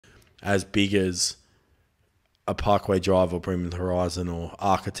as big as a Parkway Drive or Bring Me the Horizon or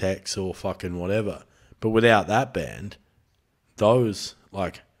Architects or fucking whatever. But without that band, those,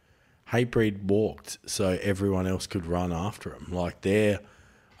 like, Hatebreed walked so everyone else could run after them. Like,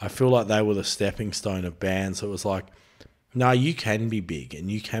 I feel like they were the stepping stone of bands. So it was like, no, you can be big and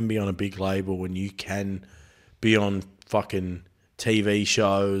you can be on a big label and you can be on fucking TV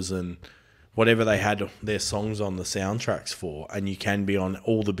shows and whatever they had their songs on the soundtracks for, and you can be on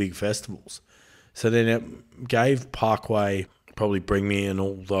all the big festivals. So then it gave Parkway, probably Bring Me and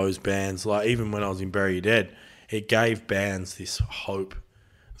all those bands, like even when I was in Bury Your Dead, it gave bands this hope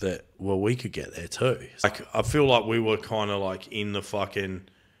that, well, we could get there too. Like, I feel like we were kind of like in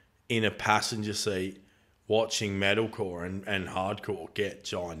a passenger seat watching metalcore and hardcore get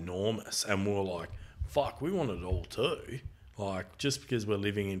ginormous, and we were like, fuck, we want it all too. Like, just because we're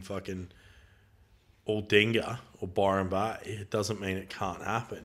living in fucking Aldinga or Byron Bay, it doesn't mean it can't happen.